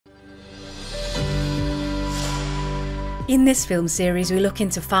In this film series, we look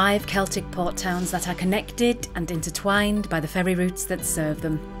into 5 Celtic port towns that are connected and intertwined by the ferry routes that serve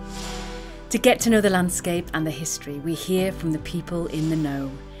them. To get to know the landscape and the history, we hear from the people in the know.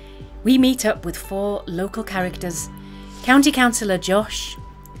 We meet up with 4 local characters: County Councillor Josh,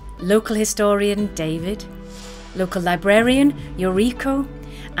 local historian David, local librarian Yoriko,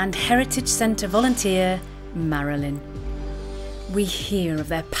 and Heritage Centre volunteer Marilyn. We hear of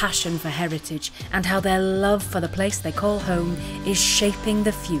their passion for heritage and how their love for the place they call home is shaping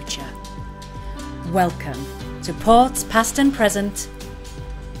the future. Welcome to Ports Past and Present,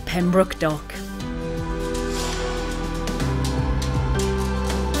 Pembroke Dock.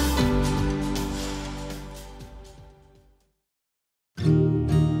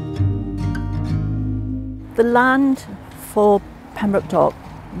 The land for Pembroke Dock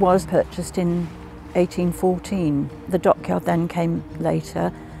was purchased in 1814. The dockyard then came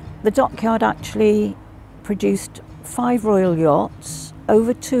later. The dockyard actually produced 5 royal yachts,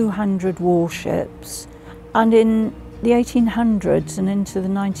 over 200 warships, and in the 1800s and into the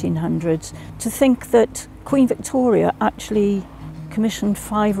 1900s, to think that Queen Victoria actually commissioned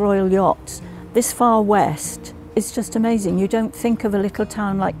 5 royal yachts this far west is just amazing. You don't think of a little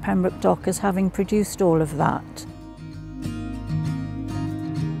town like Pembroke Dock as having produced all of that.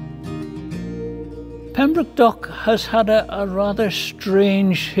 Pembroke Dock has had a rather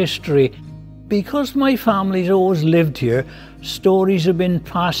strange history. Because my family's always lived here, stories have been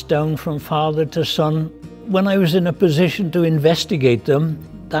passed down from father to son. When I was in a position to investigate them,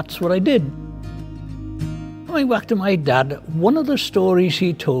 that's what I did. Going back to my dad, one of the stories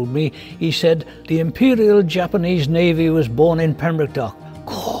he told me, he said the Imperial Japanese Navy was born in Pembroke Dock.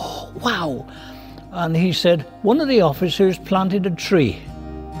 Oh, wow! And he said one of the officers planted a tree.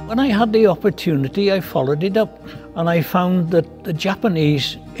 When I had the opportunity, I followed it up, and I found that the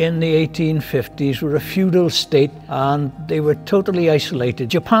Japanese in the 1850s were a feudal state and they were totally isolated.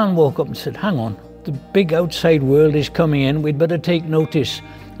 Japan woke up and said, hang on, the big outside world is coming in, we'd better take notice.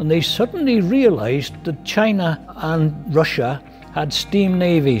 And they suddenly realized that China and Russia had steam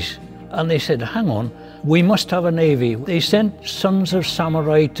navies. And they said, hang on, we must have a navy. They sent sons of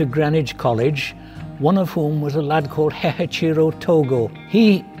samurai to Greenwich College, one of whom was a lad called Heiichiro Togo.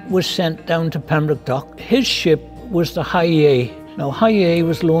 He was sent down to Pembroke Dock. His ship was the Heddiw. Now, Heddiw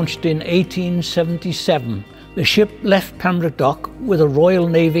was launched in 1877. The ship left Pembroke Dock with a Royal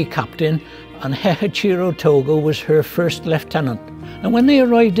Navy captain, and Heiichiro Togo was her first lieutenant. And when they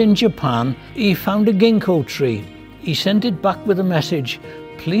arrived in Japan, he found a ginkgo tree. He sent it back with a message: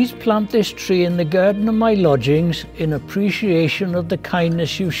 please plant this tree in the garden of my lodgings in appreciation of the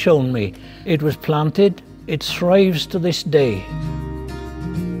kindness you've shown me. It was planted, it thrives to this day.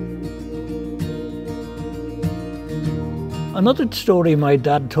 Another story my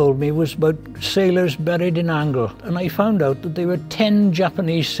dad told me was about sailors buried in Angle, and I found out that there were 10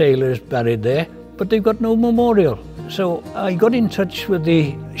 Japanese sailors buried there, but they've got no memorial. So I got in touch with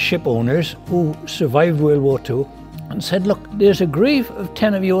the ship owners who survived World War II and said, look, there's a grave of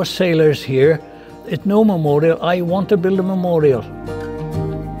 10 of your sailors here. It's no memorial. I want to build a memorial.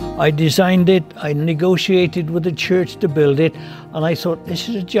 I designed it, I negotiated with the church to build it, and I thought, this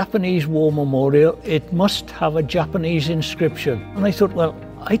is a Japanese war memorial. It must have a Japanese inscription. And I thought, well,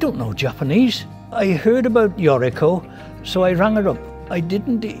 I don't know Japanese. I heard about Yoriko, so I rang her up. I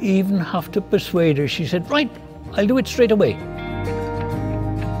didn't even have to persuade her. She said, right, I'll do it straight away.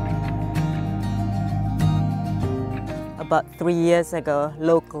 About 3 years ago,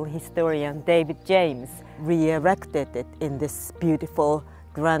 local historian David James re-erected it in this beautiful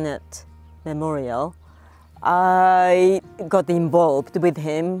granite memorial. I got involved with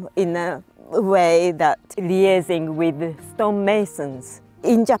him in a way that liaising with stonemasons.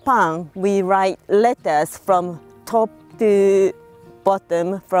 In Japan, we write letters from top to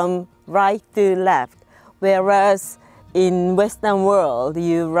bottom, from right to left, whereas in Western world,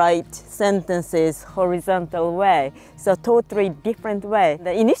 you write sentences horizontal way, so totally different way.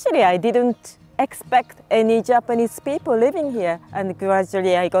 Initially, I didn't expect any Japanese people living here, and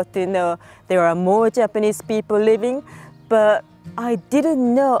gradually I got to know there are more Japanese people living, but I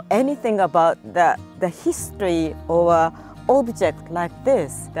didn't know anything about the history of an object like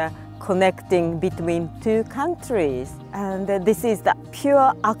this, the connecting between 2 countries. And this is the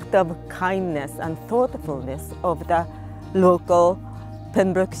pure act of kindness and thoughtfulness of the local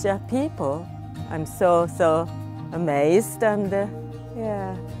Pembrokeshire people. I'm so amazed and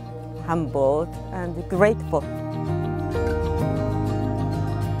yeah, humbled and grateful.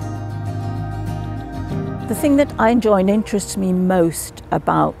 The thing that I enjoy and interests me most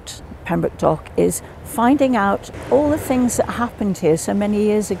about Pembroke Dock is finding out all the things that happened here so many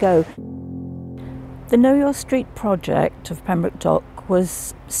years ago. The Know Your Street project of Pembroke Dock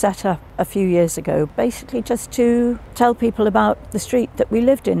was set up a few years ago, basically just to tell people about the street that we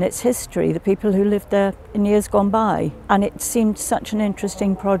lived in, its history, the people who lived there in years gone by. And it seemed such an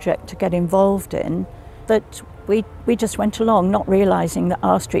interesting project to get involved in that we just went along, not realising that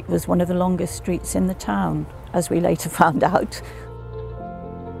our street was one of the longest streets in the town, as we later found out.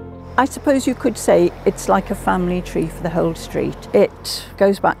 I suppose you could say it's like a family tree for the whole street. It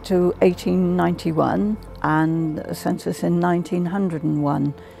goes back to 1891 and a census in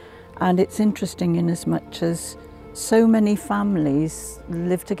 1901. And it's interesting in as much as so many families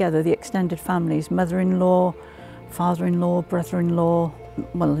live together, the extended families, mother-in-law, father-in-law, brother-in-law.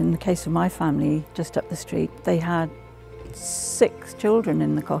 Well, in the case of my family, just up the street, they had 6 children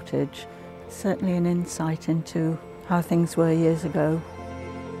in the cottage. Certainly an insight into how things were years ago.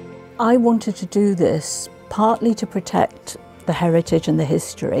 I wanted to do this partly to protect the heritage and the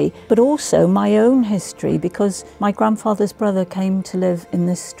history, but also my own history, because my grandfather's brother came to live in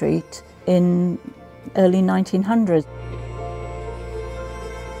this street in early 1900s.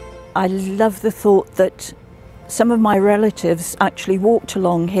 I love the thought that some of my relatives actually walked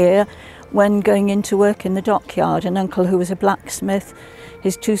along here when going into work in the dockyard. An uncle who was a blacksmith,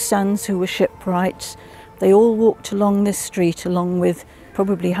 his 2 sons who were shipwrights, they all walked along this street along with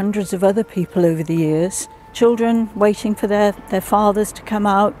probably hundreds of other people over the years. Children waiting for their fathers to come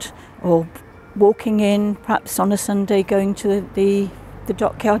out, or walking in, perhaps on a Sunday going to the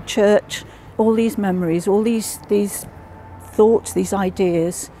dockyard church. All these memories, all these thoughts, these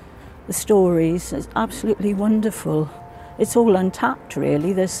ideas, the stories, it's absolutely wonderful. It's all untapped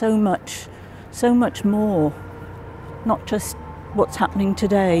really. There's so much more, not just what's happening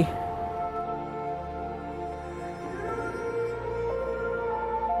today.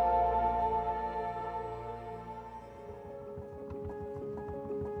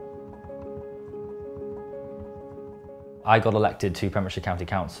 I got elected to Pembrokeshire County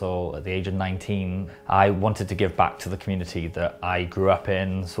Council at the age of 19. I wanted to give back to the community that I grew up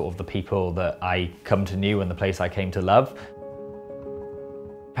in, sort of the people that I come to know and the place I came to love.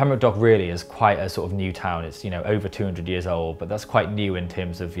 Pembroke Dock really is quite a sort of new town. It's, over 200 years old, but that's quite new in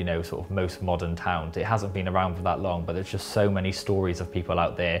terms of, sort of most modern towns. It hasn't been around for that long, but there's just so many stories of people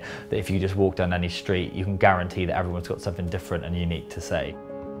out there that if you just walk down any street, you can guarantee that everyone's got something different and unique to say.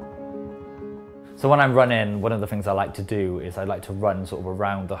 So when I'm running, one of the things I like to do is I like to run sort of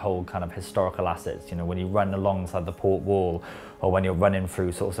around the whole kind of historical assets. When you run alongside the port wall, or when you're running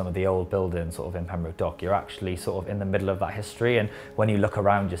through sort of some of the old buildings sort of in Pembroke Dock, you're actually sort of in the middle of that history. And when you look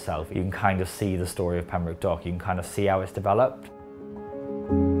around yourself, you can kind of see the story of Pembroke Dock. You can kind of see how it's developed.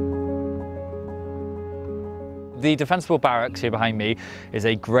 The defensible barracks here behind me is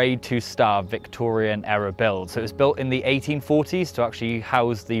a Grade 2 star Victorian era build. So it was built in the 1840s to actually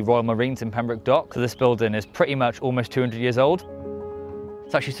house the Royal Marines in Pembroke Dock. So this building is pretty much almost 200 years old.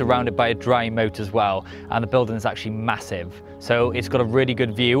 It's actually surrounded by a dry moat as well, and the building is actually massive. So it's got a really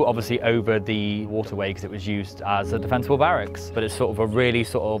good view, obviously over the waterway because it was used as a defensible barracks. But it's sort of a really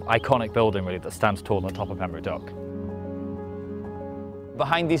sort of iconic building really that stands tall on the top of Pembroke Dock.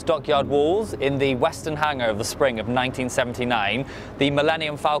 Behind these dockyard walls, in the western hangar of the spring of 1979, the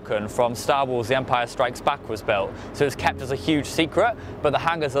Millennium Falcon from Star Wars The Empire Strikes Back was built. So it's kept as a huge secret, but the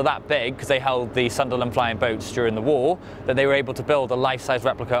hangars are that big because they held the Sunderland flying boats during the war, that they were able to build a life-size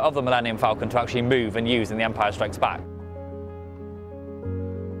replica of the Millennium Falcon to actually move and use in The Empire Strikes Back.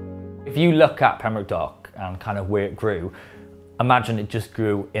 If you look at Pembroke Dock and kind of where it grew, imagine it just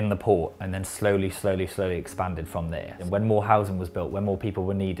grew in the port and then slowly expanded from there. And when more housing was built, when more people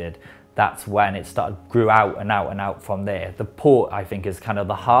were needed, that's when it grew out and out from there. The port, I think, is kind of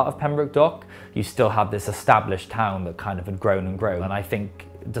the heart of Pembroke Dock. You still have this established town that kind of had grown and grown. And I think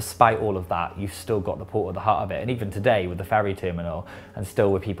despite all of that, you've still got the port at the heart of it. And even today with the ferry terminal and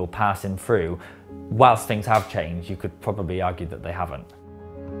still with people passing through, whilst things have changed, you could probably argue that they haven't.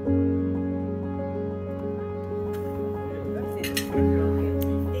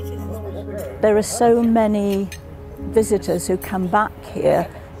 There are so many visitors who come back here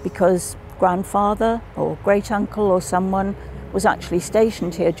because grandfather or great uncle or someone was actually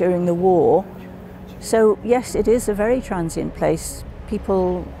stationed here during the war. So yes, it is a very transient place.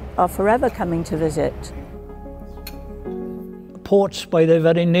 People are forever coming to visit. Ports, by their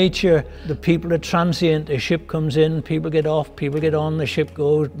very nature, the people are transient. A ship comes in, people get off, people get on, the ship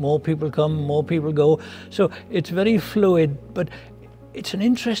goes, more people come, more people go. So it's very fluid, but it's an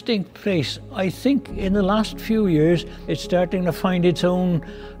interesting place. I think in the last few years, it's starting to find its own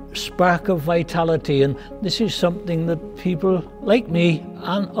spark of vitality, and this is something that people like me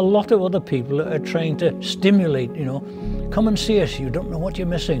and a lot of other people are trying to stimulate, Come and see us, you don't know what you're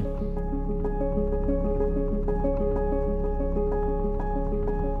missing.